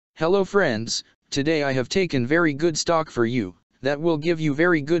Hello friends, today I have taken very good stock for you, that will give you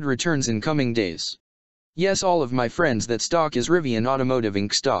very good returns in coming days. Yes, all of my friends, that stock is RIVN Automotive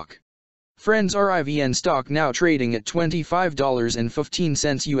Inc. stock. Friends, RIVN stock now trading at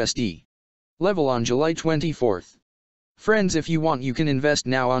 $25.15 USD. Level on July 24th. Friends, if you want, you can invest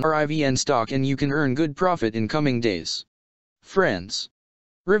now on RIVN stock and you can earn good profit in coming days. Friends,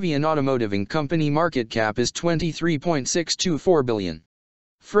 RIVN Automotive Inc. company market cap is $23.624 billion.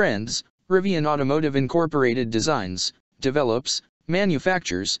 Friends, RIVN Automotive Incorporated designs, develops,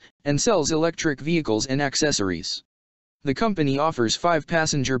 manufactures, and sells electric vehicles and accessories. The company offers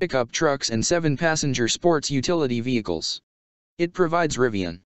 5-passenger pickup trucks and 7-passenger sports utility vehicles. It provides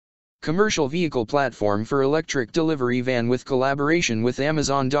RIVN commercial vehicle platform for electric delivery van with collaboration with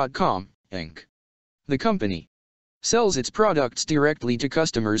Amazon.com, Inc. The company sells its products directly to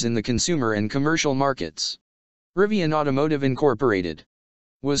customers in the consumer and commercial markets. RIVN Automotive Incorporated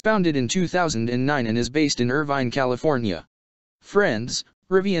was founded in 2009 and is based in Irvine, California. Friends,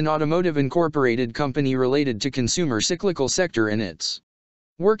 RIVN Automotive Incorporated company related to consumer cyclical sector and it's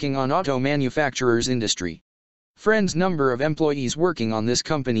working on auto manufacturers industry. Friends, number of employees working on this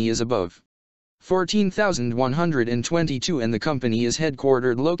company is above 14,122 and the company is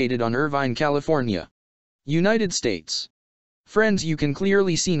headquartered located on Irvine, California, United States. Friends, you can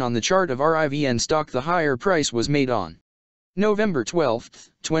clearly seen on the chart of RIVN stock the higher price was made on November 12,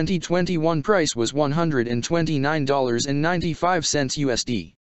 2021. Price was $129.95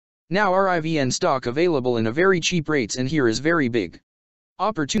 USD. Now RIVN stock available in a very cheap rates, and here is very big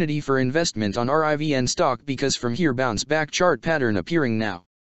opportunity for investment on RIVN stock because from here bounce back chart pattern appearing now.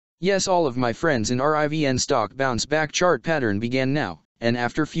 Yes, all of my friends, in RIVN stock bounce back chart pattern began now, and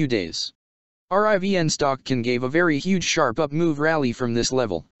after few days RIVN stock can give a very huge sharp up move rally from this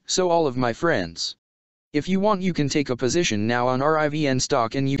level. So all of my friends, if you want, you can take a position now on RIVN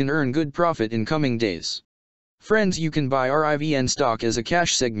stock and you can earn good profit in coming days. Friends, you can buy RIVN stock as a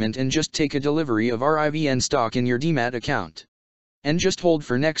cash segment and just take a delivery of RIVN stock in your demat account. And just hold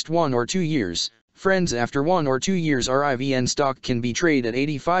for next 1 or 2 years. Friends, after 1 or 2 years RIVN stock can be traded at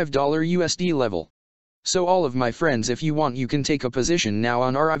 $85 USD level. So all of my friends, if you want, you can take a position now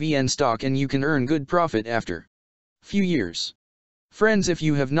on RIVN stock and you can earn good profit after few years. Friends, if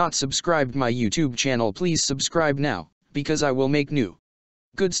you have not subscribed my YouTube channel, please subscribe now, because I will make new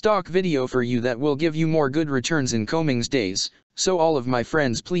good stock video for you that will give you more good returns in coming days. So all of my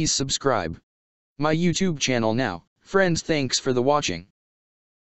friends, please subscribe my YouTube channel now. Friends, thanks for the watching.